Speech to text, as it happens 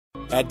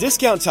At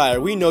Discount Tire,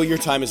 we know your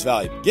time is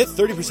valuable. Get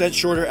 30%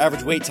 shorter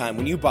average wait time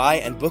when you buy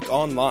and book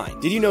online.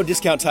 Did you know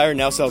Discount Tire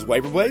now sells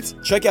wiper blades?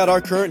 Check out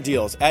our current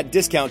deals at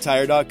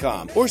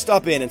discounttire.com or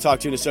stop in and talk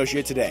to an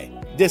associate today.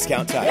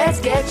 Discount Tire. Let's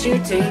get you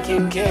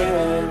taken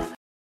care of.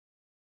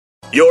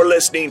 You're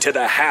listening to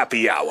The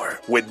Happy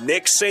Hour with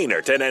Nick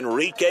Sainert and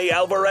Enrique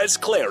Alvarez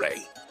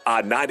Clary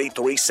on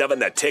 93.7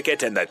 The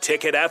Ticket and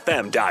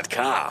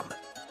theticketfm.com.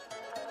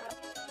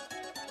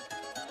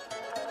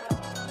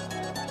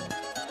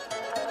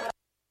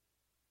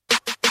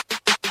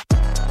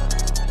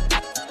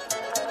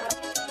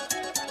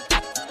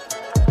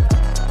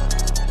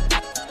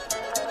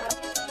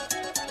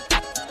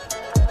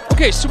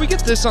 Okay, so we get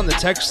this on the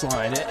text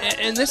line,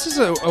 and this is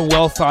a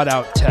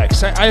well-thought-out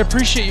text. I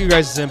appreciate you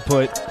guys'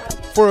 input.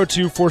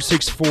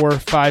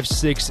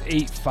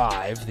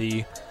 402-464-5685,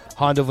 the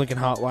Honda of Lincoln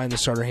hotline, the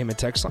Starter Heyman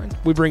text line.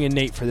 We bring in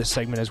Nate for this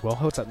segment as well.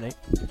 What's up, Nate?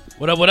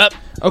 What up, what up?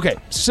 Okay,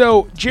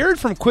 so Jared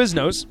from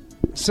Quiznos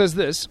says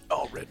this.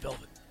 Oh, Red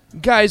Velvet.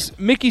 Guys,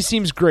 Mickey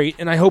seems great,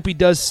 and I hope he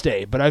does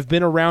stay, but I've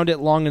been around it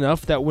long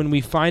enough that when we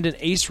find an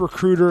ace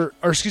recruiter,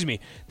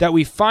 that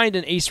we find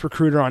an ace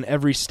recruiter on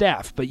every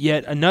staff, but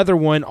yet another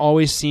one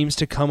always seems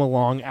to come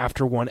along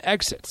after one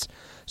exits.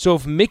 So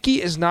if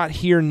Mickey is not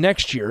here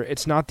next year,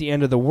 it's not the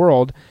end of the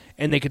world,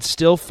 and they could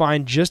still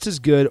find just as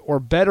good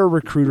or better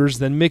recruiters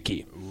than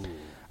Mickey.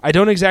 I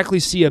don't exactly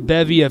see a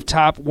bevy of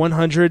top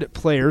 100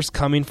 players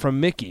coming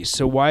from Mickey,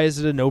 so why is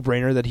it a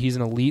no-brainer that he's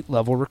an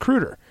elite-level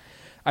recruiter?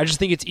 I just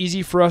think it's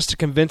easy for us to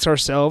convince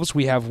ourselves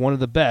we have one of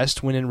the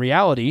best, when in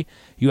reality,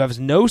 you have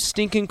no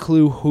stinking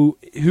clue who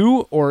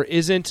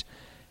isn't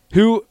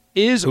a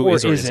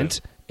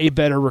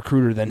better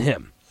recruiter than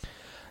him.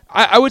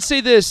 I would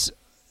say this,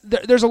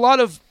 there's a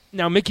lot of,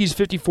 now Mickey's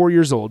 54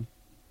 years old,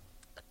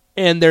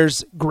 and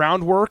there's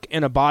groundwork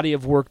and a body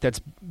of work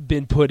that's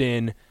been put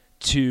in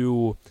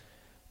to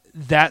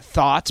that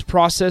thought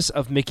process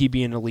of Mickey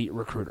being an elite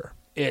recruiter.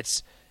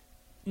 It's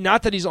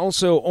not that he's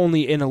also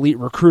only an elite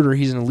recruiter,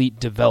 he's an elite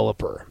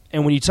developer.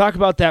 And when you talk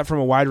about that from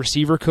a wide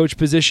receiver coach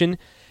position,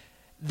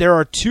 there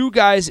are two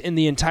guys in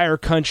the entire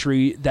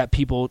country that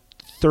people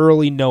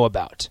thoroughly know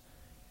about.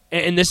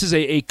 And this is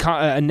a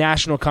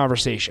national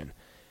conversation.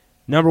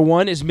 Number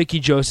one is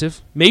Mickey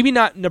Joseph. Maybe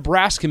not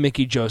Nebraska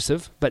Mickey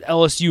Joseph, but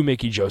LSU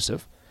Mickey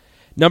Joseph.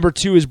 Number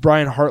two is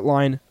Brian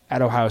Hartline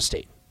at Ohio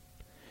State.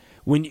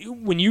 When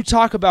you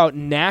talk about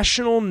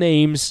national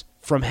names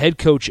from head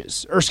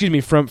coaches,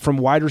 from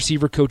wide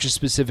receiver coaches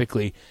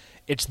specifically,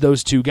 it's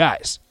those two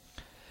guys.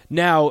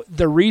 Now,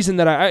 the reason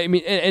that I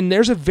mean, and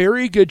there's a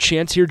very good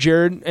chance here,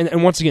 Jared,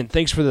 and once again,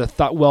 thanks for the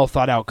well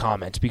thought out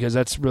comment, because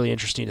that's really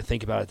interesting to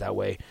think about it that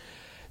way,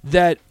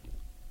 that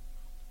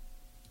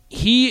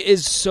he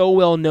is so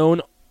well known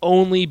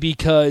only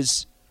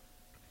because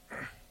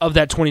of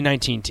that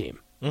 2019 team.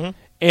 Mm-hmm.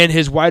 And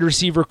his wide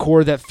receiver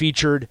core that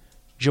featured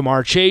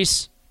Jamar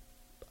Chase.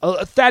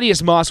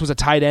 Thaddeus Moss was a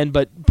tight end,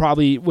 but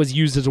probably was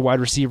used as a wide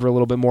receiver a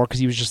little bit more because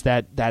he was just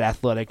that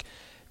athletic.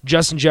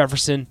 Justin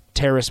Jefferson,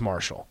 Terrace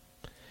Marshall.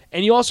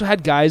 And you also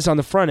had guys on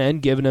the front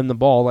end giving him the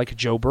ball like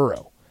Joe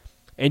Burrow.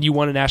 And you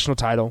won a national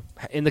title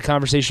in the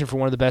conversation for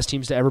one of the best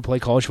teams to ever play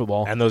college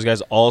football. And those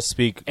guys all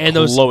speak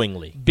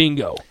glowingly.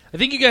 Bingo. I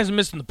think you guys are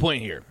missing the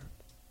point here.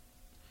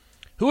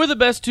 Who are the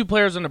best two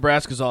players on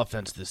Nebraska's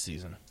offense this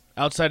season?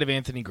 Outside of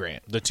Anthony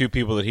Grant. The two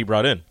people that he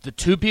brought in. The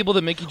two people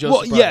that Mickey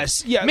Joseph brought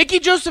yes, in. yeah. Mickey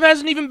Joseph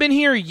hasn't even been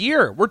here a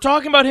year. We're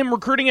talking about him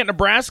recruiting at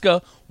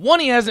Nebraska. One,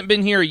 he hasn't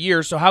been here a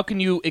year, so how can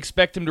you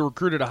expect him to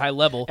recruit at a high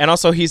level? And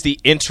also, he's the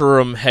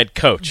interim head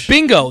coach.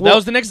 Bingo. That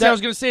was the next thing I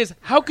was going to say is,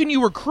 how can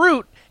you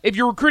recruit if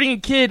you're recruiting a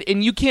kid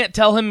and you can't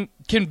tell him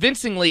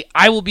convincingly,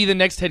 I will be the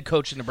next head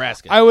coach in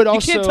Nebraska? You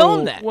can't tell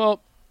him that.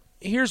 Well,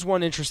 here's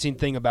one interesting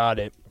thing about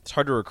it. It's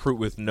hard to recruit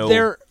with no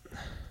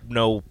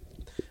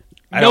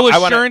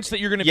assurance that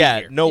you're going to be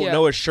here.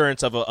 No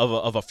assurance of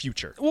a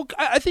future. Well,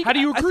 I think how do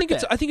you recruit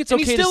that? I think it's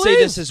okay to say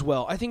this as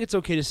well. I think it's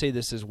okay to say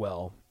this as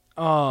well.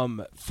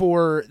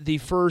 For the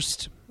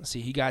first,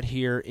 he got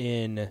here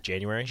in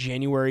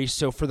January.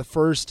 So for the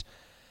first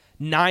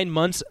 9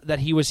 months that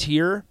he was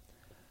here,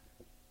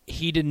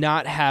 he did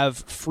not have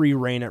free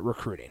reign at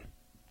recruiting,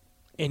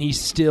 and he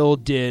still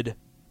did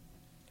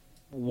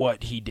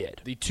what he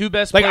did. The two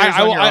best players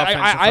on your offense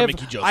are from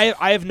Mickey Joseph.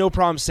 I have no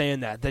problem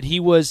saying that he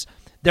was.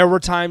 There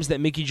were times that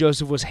Mickey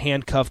Joseph was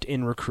handcuffed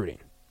in recruiting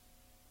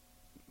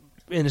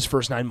in his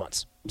first 9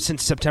 months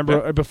since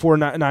September or before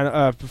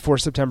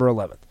September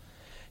 11th.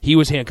 He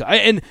was handcuffed.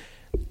 And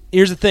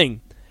here's the thing,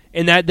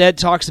 and that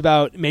talks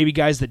about maybe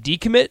guys that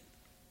decommit,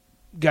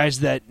 guys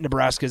that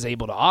Nebraska is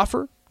able to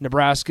offer,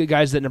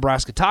 guys that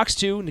Nebraska talks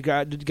to,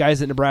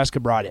 guys that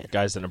Nebraska brought in,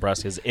 guys that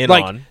Nebraska is in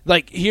on.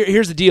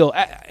 Here's the deal,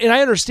 and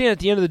I understand at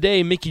the end of the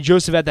day, Mickey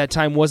Joseph at that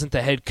time wasn't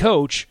the head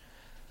coach.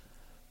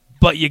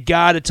 But you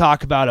got to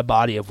talk about a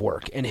body of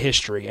work and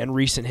history and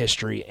recent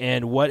history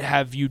and what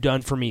have you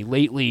done for me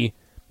lately.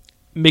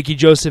 Mickey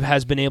Joseph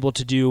has been able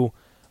to do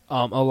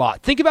a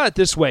lot. Think about it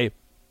this way.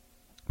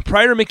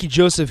 Prior to Mickey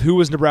Joseph, who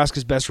was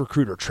Nebraska's best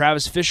recruiter?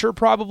 Travis Fisher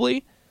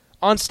probably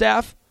on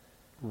staff?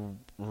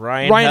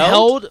 Ryan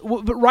Held.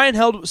 But Ryan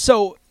Held.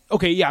 So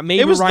okay, yeah,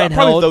 maybe it was Ryan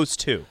probably Held. those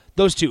two.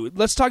 Those two.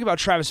 Let's talk about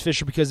Travis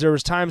Fisher because there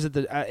was times at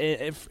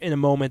in a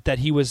moment that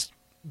he was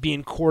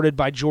being courted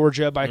by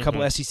Georgia by a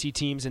couple SEC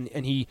teams, and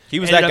he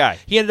was that guy.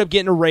 He ended up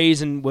getting a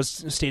raise and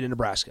stayed in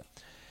Nebraska.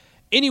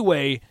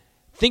 Anyway,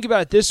 think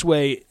about it this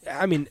way.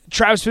 I mean,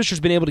 Travis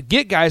Fisher's been able to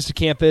get guys to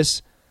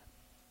campus,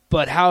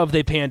 but how have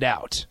they panned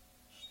out?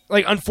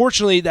 Like,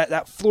 unfortunately,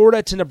 that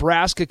Florida to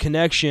Nebraska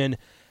connection,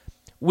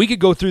 we could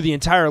go through the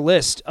entire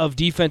list of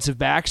defensive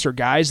backs or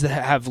guys that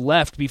have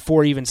left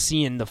before even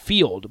seeing the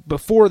field,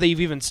 before they've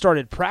even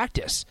started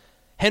practice.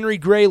 Henry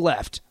Gray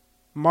left.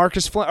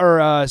 Marcus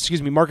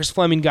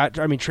Fleming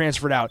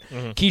transferred out.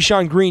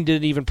 Keyshawn Green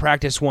didn't even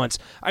practice once.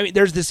 I mean,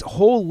 there's this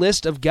whole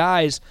list of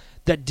guys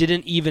that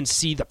didn't even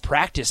see the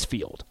practice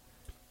field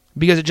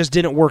because it just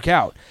didn't work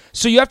out.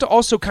 So you have to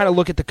also kind of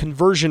look at the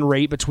conversion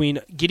rate between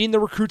getting the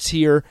recruits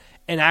here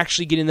and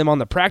actually getting them on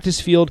the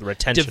practice field,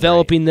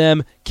 developing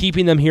them,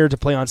 keeping them here to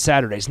play on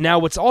Saturdays. Now,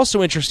 what's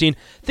also interesting,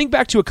 think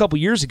back to a couple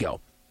years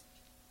ago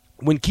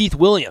when Keith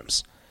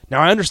Williams.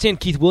 Now, I understand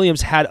Keith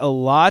Williams had a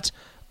lot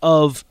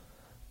of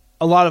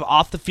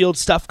off-the-field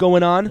stuff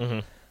going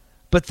on,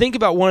 but think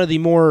about one of the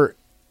more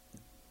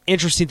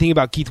interesting thing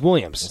about Keith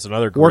Williams. It's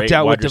another great worked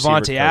out wide with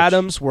Devontae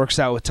Adams, works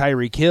out with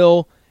Tyreek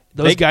Hill.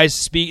 Those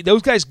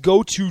guys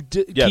go to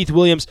Keith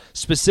Williams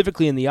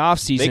specifically in the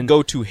offseason. They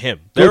go to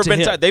him.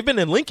 They've been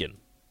in Lincoln.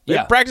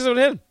 They've practiced with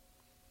him.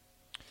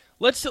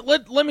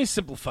 Let me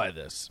simplify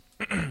this.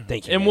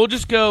 Thank you. And we'll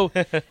just go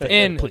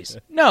and please.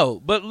 No,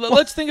 but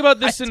let's think about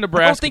this in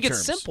Nebraska. I don't think terms.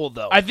 it's simple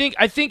though. I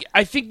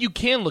think you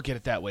can look at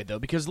it that way though,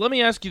 because let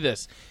me ask you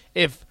this: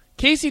 if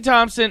Casey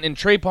Thompson and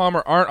Trey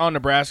Palmer aren't on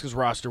Nebraska's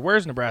roster,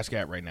 where's Nebraska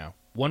at right now?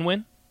 1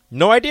 win?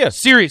 No idea.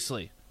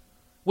 Seriously.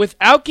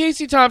 Without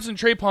Casey Thompson and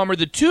Trey Palmer,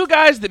 the two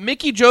guys that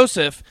Mickey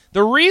Joseph,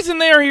 the reason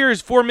they are here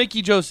is for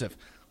Mickey Joseph.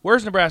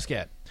 Where's Nebraska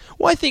at?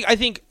 Well, I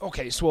think.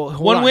 Okay, so hold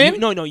one on. win?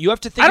 No. You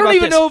have to think. I don't about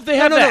even this. know if they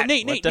have that.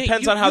 Nate, it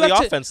depends on how the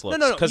offense looks.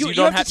 Because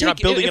you're not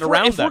building it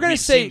around if them. We're going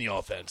to say the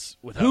offense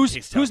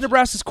who's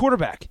Nebraska's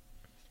quarterback.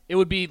 It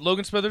would be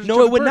Logan Smithers.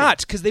 No, it would not,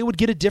 because they would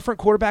get a different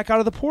quarterback out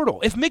of the portal.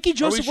 If Mickey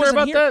Joseph sure wasn't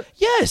about here, that?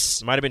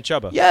 Yes, It might have been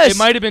Chubba. Yes, it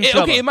might have been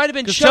Chubba. Okay, it might have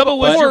been Chubba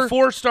was or, your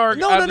 4-star.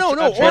 No.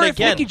 Or if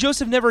Mickey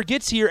Joseph never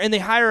gets here and they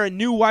hire a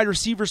new wide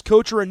receivers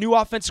coach or a new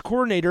offensive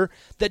coordinator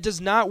that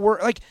does not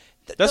work, like.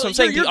 That's what I'm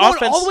saying. You're the going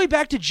offense all the way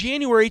back to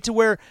January to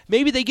where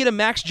maybe they get a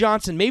Max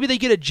Johnson, maybe they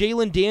get a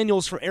Jalen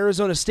Daniels from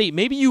Arizona State.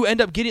 Maybe you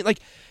end up getting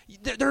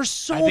there's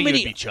so I think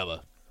many. It would be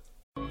Chubba.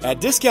 At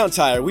Discount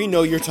Tire, we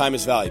know your time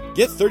is valuable.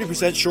 Get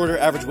 30% shorter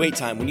average wait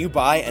time when you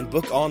buy and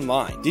book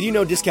online. Did you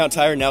know Discount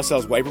Tire now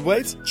sells wiper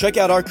blades? Check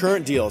out our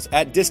current deals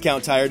at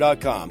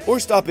discounttire.com or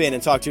stop in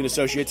and talk to an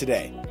associate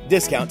today.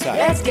 Discount Tire.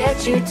 Let's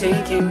get you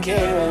taken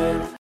care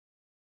of.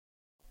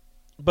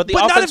 But the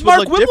But not offense if would Mark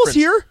look Whipple's different.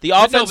 here. The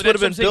offense would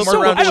have been built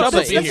around I don't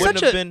Chubba. think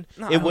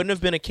It wouldn't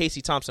have been a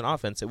Casey Thompson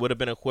offense. It would have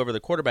been whoever the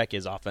quarterback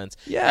is offense.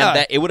 Yeah.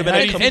 And it would have been How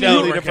a do you think completely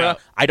that would different. work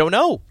out? I don't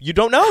know. You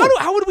don't know.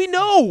 How would we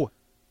know?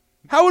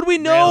 How would we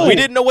know? Really? We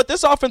didn't know what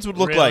this offense would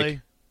look like.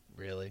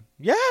 Really?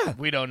 Yeah.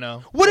 We don't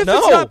know. What if No.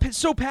 it's not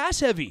so pass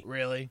heavy?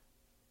 Really?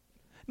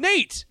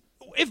 Nate,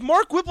 if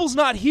Mark Whipple's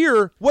not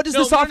here, what does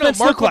this offense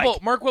Mark look Whipple,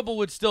 like? Mark Whipple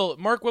would still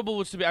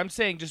be. I'm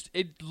saying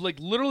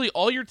literally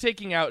all you're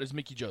taking out is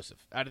Mickey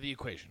Joseph out of the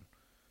equation.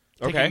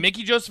 Okay. Taking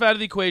Mickey Joseph out of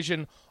the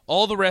equation,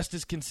 all the rest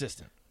is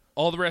consistent.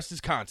 All the rest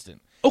is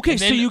constant. Okay, And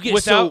so then you get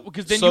because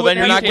then so you would then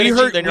you're not have getting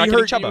Casey- then you're not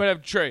getting Chubba. You would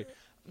have Trey.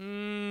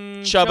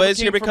 Chubba is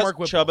here came from because Mark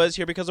Whipple. Chubba is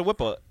here because of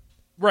Whipple.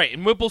 Right,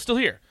 and Whipple's still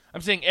here. I'm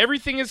saying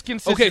everything is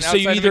consistent. Okay, so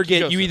you outside of either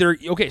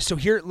Mickey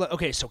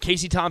Joseph. so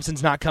Casey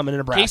Thompson's not coming to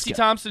Nebraska. Casey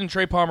Thompson and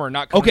Trey Palmer are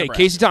not coming to Okay,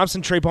 Nebraska. Casey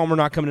Thompson, Trey Palmer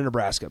not coming to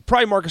Nebraska.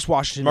 Probably Marcus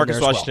Washington. Marcus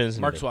in there as Washington well. is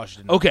in Marcus there.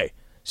 Washington. Okay,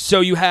 so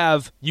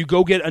you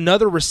go get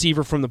another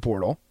receiver from the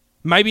portal.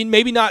 Maybe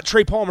not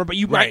Trey Palmer, but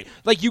you Right.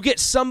 might you get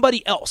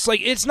somebody else.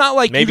 Like it's not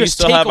like Maybe you you just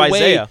still take have away.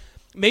 Isaiah.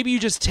 Maybe you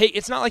just take.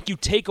 It's not like you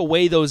take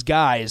away those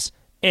guys.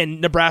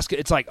 And Nebraska,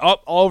 it's like,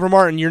 Oliver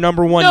Martin, you're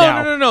number one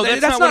now. No.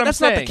 That's not what I'm that's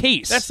saying. not the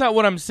case. That's not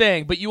what I'm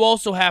saying. But you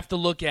also have to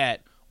look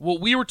at what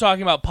we were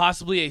talking about,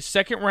 possibly a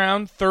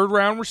second-round,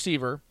 third-round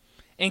receiver,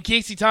 and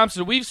Casey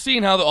Thompson. We've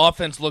seen how the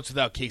offense looks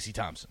without Casey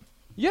Thompson.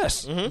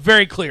 Yes.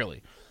 Very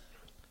clearly.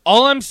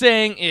 All I'm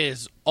saying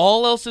is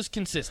all else is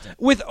consistent.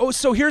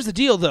 So here's the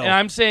deal, though. And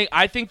I'm saying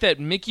I think that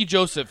Mickey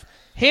Joseph,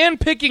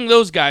 hand-picking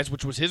those guys,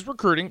 which was his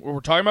recruiting, we're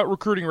talking about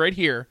recruiting right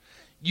here,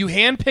 you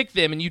hand-pick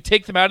them and you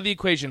take them out of the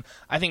equation,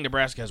 I think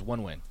Nebraska has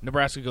one win.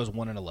 Nebraska goes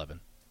 1-11.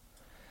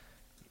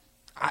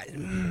 I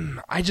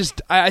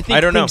think I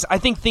don't know. I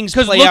think things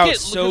play out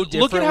so differently.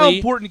 Look at how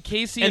important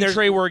Casey and there's-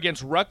 Trey were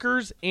against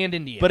Rutgers and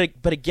Indiana.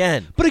 But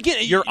again,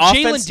 your Jalen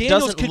offense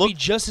Daniels doesn't could look. be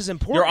just as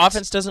important. Your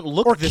offense doesn't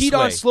look or this Keaton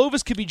way.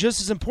 Slovis could be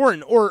just as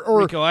important. Or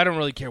Rico, I don't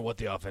really care what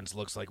the offense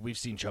looks like. We've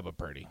seen Chubba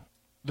Purdy.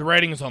 The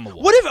writing is on the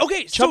wall. what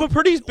if Chubba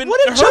Purdy's been what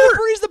if hurt. Chubba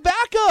Purdy's the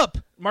backup?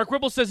 Mark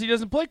Whipple says he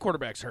doesn't play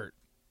quarterbacks hurt.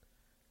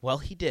 Well,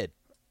 he did.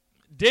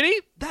 Did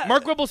he?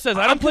 Mark Whipple says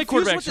I don't play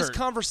confused quarterbacks what this hurt.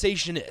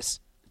 conversation is.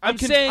 I'm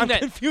saying that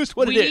confused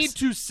what we it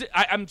is. need to.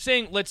 I'm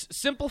saying let's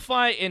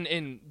simplify.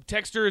 And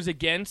Texter is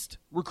against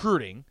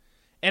recruiting,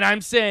 and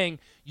I'm saying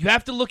you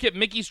have to look at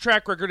Mickey's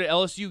track record at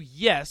LSU.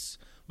 Yes,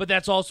 but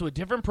that's also a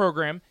different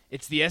program.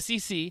 It's the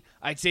SEC.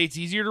 I'd say it's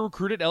easier to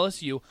recruit at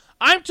LSU.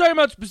 I'm talking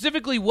about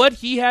specifically what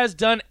he has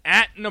done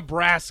at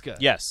Nebraska.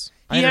 Yes.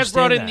 He has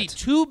brought in the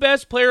two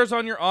best players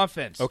on your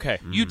offense. Okay.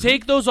 You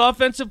take those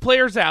offensive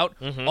players out,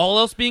 all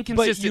else being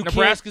consistent,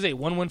 Nebraska's a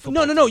one-win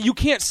football No. You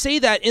can't say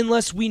that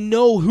unless we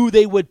know who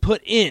they would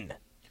put in.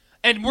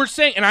 And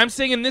I'm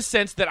saying in this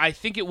sense that I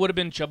think it would have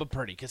been Chubba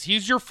Purdy because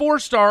he's your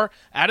 4-star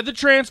out of the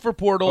transfer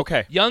portal.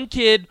 Okay. Young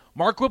kid.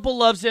 Mark Whipple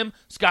loves him.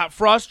 Scott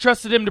Frost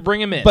trusted him to bring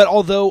him in. But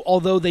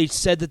although they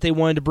said that they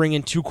wanted to bring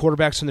in 2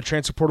 quarterbacks from the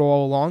transfer portal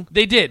all along,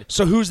 they did.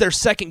 So who's their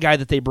second guy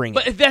that they bring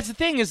in? But that's the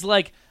thing is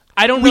like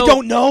I don't know. We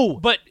don't know.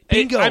 But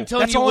Bingo. I'm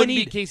telling That's you, it all I wouldn't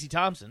need. be Casey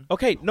Thompson.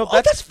 Okay, no,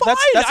 that's fine.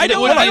 I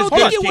don't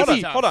think it would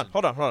be. Hold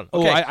on. Oh,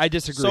 Okay. I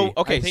disagree. So,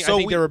 okay, I think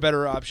we- there were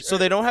better options. So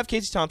they don't have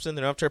Casey Thompson,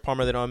 they don't have Trey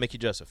Palmer, they don't have Mickey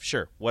Joseph.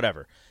 Sure,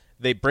 whatever.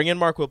 They bring in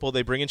Mark Whipple,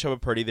 they bring in Chubba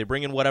Purdy, they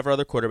bring in whatever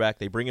other quarterback,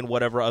 they bring in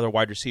whatever other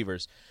wide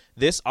receivers.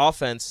 This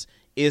offense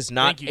is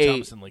not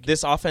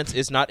this offense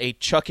is not a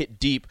chuck it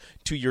deep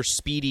to your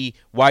speedy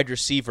wide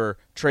receiver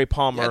Trey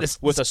Palmer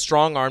with a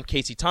strong arm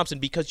Casey Thompson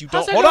because you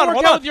don't hold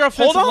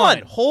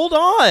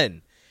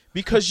on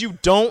because you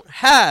don't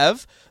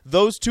have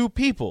those two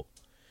people.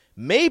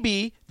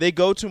 Maybe they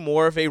go to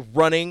more of a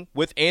running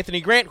with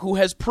Anthony Grant, who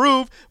has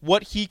proved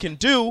what he can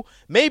do.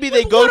 Maybe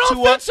they go to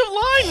a offensive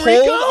line,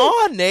 Rico?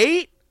 Hold on,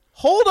 Nate.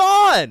 Hold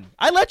on.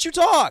 I let you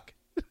talk.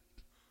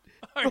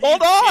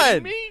 Hold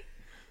on. Me?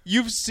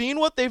 You've seen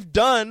what they've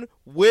done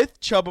with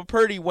Chubba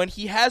Purdy when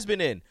he has been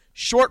in.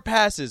 Short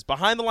passes,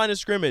 behind the line of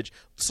scrimmage,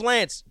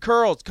 slants,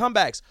 curls,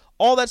 comebacks,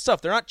 all that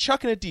stuff. They're not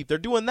chucking it deep. They're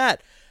doing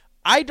that.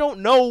 I don't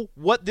know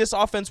what this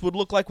offense would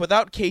look like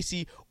without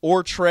Casey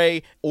or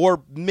Trey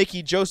or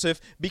Mickey Joseph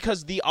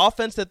because the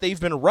offense that they've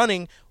been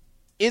running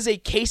is a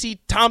Casey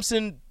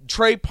Thompson,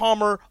 Trey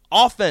Palmer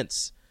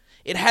offense.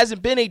 It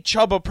hasn't been a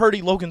Chubba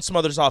Purdy, Logan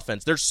Smothers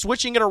offense. They're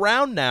switching it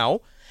around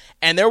now.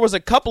 And there was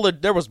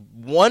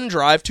one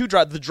drive, 2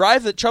 drives. The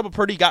drive that Chubba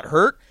Purdy got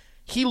hurt,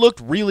 he looked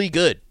really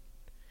good.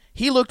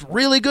 He looked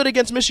really good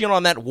against Michigan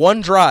on that one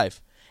drive.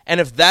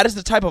 And if that is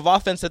the type of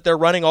offense that they're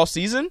running all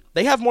season,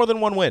 they have more than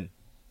one win.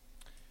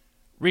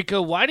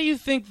 Rico, why do you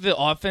think the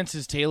offense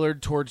is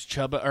tailored towards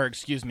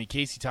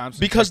Casey Thompson?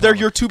 Because they're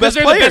your two best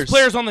players. They're the best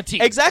players on the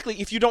team. Exactly.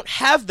 If you don't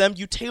have them,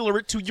 you tailor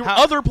it to your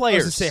other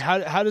players. I was going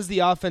to say, how does the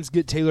offense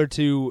get tailored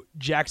to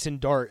Jackson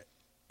Dart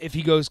if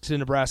he goes to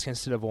Nebraska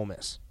instead of Ole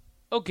Miss?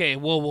 Okay,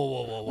 whoa.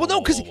 Well,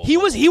 no, because he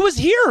was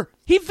here.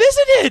 He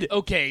visited.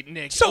 Okay,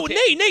 Nick. So,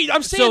 okay. Nate,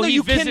 I'm saying that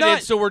you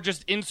cannot. So we're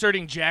just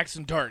inserting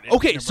Jackson Dart.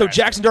 Okay, so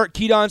Jackson Dart,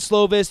 Keaton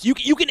Slovis,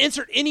 you can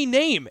insert any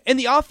name, and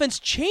the offense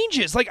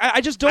changes. Like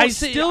I just don't. I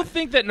still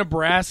think that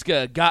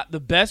Nebraska got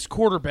the best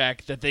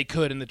quarterback that they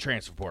could in the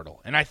transfer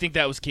portal, and I think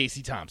that was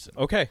Casey Thompson.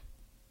 Okay.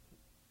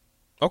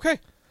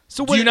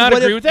 So do you not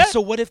agree with that? So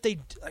what if they?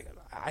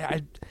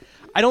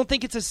 I don't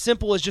think it's as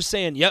simple as just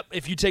saying, "Yep,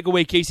 if you take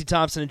away Casey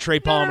Thompson and Trey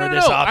Palmer,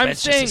 this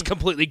offense just is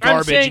completely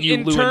garbage, and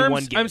you lose in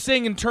one game." I'm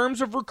saying in terms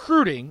of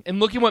recruiting and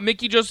looking what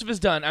Mickey Joseph has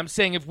done, I'm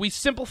saying if we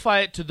simplify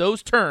it to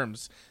those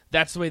terms,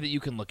 that's the way that you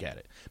can look at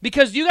it.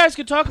 Because you guys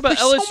could talk about There's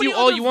LSU so many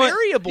all other you want.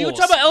 variables, You can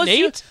talk about LSU,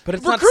 Nate, but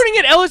it's recruiting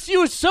at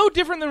LSU is so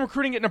different than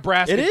recruiting at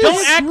Nebraska. It is.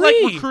 Don't act like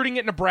Agree. recruiting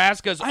at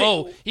Nebraska is,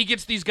 he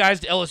gets these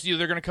guys to LSU,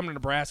 they're going to come to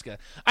Nebraska.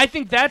 I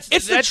think that's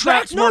It's that's the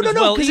track. not smart as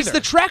well because it's either.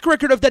 the track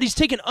record of that he's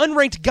taken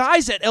unranked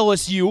guys at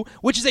LSU,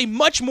 which is a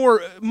much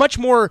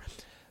more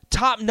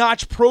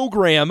top-notch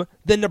program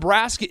than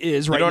Nebraska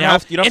is right now.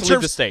 You don't have to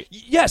leave the state.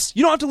 Yes,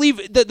 you don't have to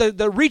leave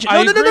the region.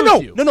 I No. agree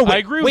with you. No. Wait, I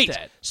agree with wait.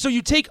 that. So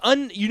you take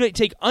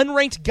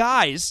unranked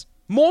guys,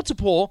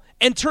 multiple,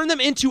 and turn them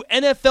into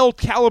NFL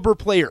caliber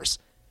players.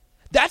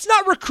 That's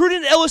not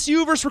recruiting at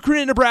LSU versus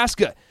recruiting at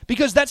Nebraska,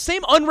 because that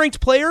same unranked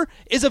player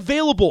is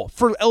available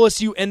for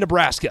LSU and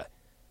Nebraska.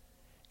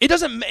 It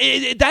doesn't.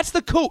 That's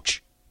the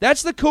coach.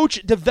 That's the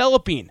coach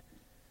developing.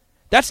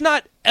 That's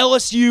not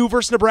LSU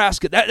versus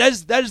Nebraska. That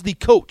is the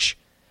coach.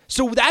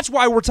 So that's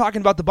why we're talking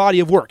about the body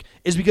of work,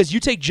 is because you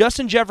take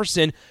Justin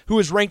Jefferson, who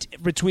is ranked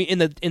in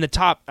the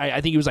top.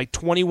 I think he was like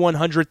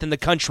 2,100th in the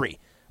country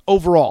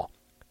overall.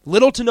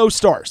 Little to no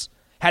stars.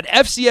 Had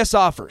FCS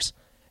offers,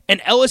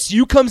 and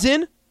LSU comes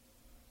in.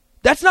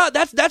 That's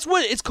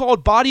what it's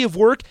called, body of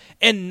work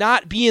and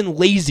not being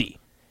lazy.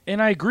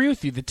 And I agree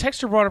with you. The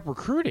texter brought up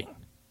recruiting.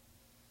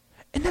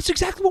 And that's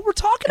exactly what we're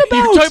talking about.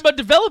 You're talking about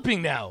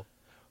developing now.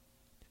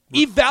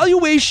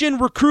 Evaluation,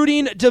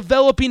 recruiting,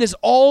 developing is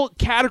all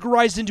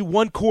categorized into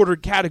one quarter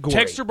category.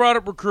 Texter brought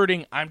up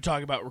recruiting. I'm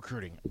talking about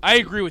recruiting. I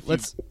agree with you.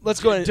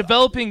 Let's go ahead.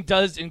 Developing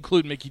does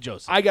include Mickey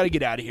Joseph. I got to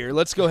get out of here.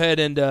 Let's go ahead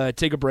and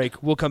take a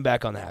break. We'll come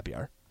back on the Happy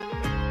Hour.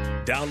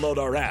 Download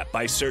our app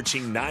by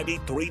searching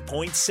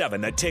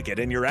 93.7 The Ticket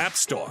in your app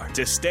store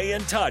to stay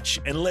in touch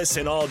and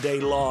listen all day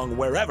long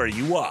wherever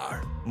you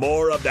are.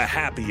 More of the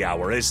Happy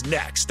Hour is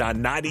next on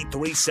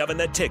 93.7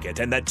 The Ticket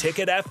and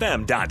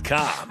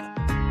theticketfm.com.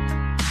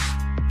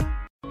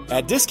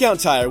 At Discount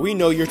Tire, we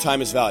know your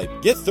time is valuable.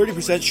 Get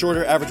 30%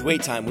 shorter average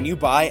wait time when you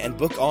buy and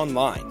book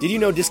online. Did you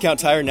know Discount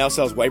Tire now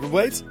sells wiper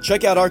blades?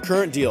 Check out our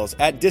current deals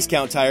at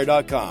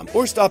DiscountTire.com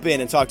or stop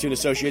in and talk to an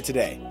associate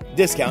today.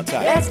 Discount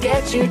Tire. Let's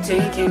get you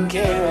taken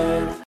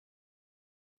care of.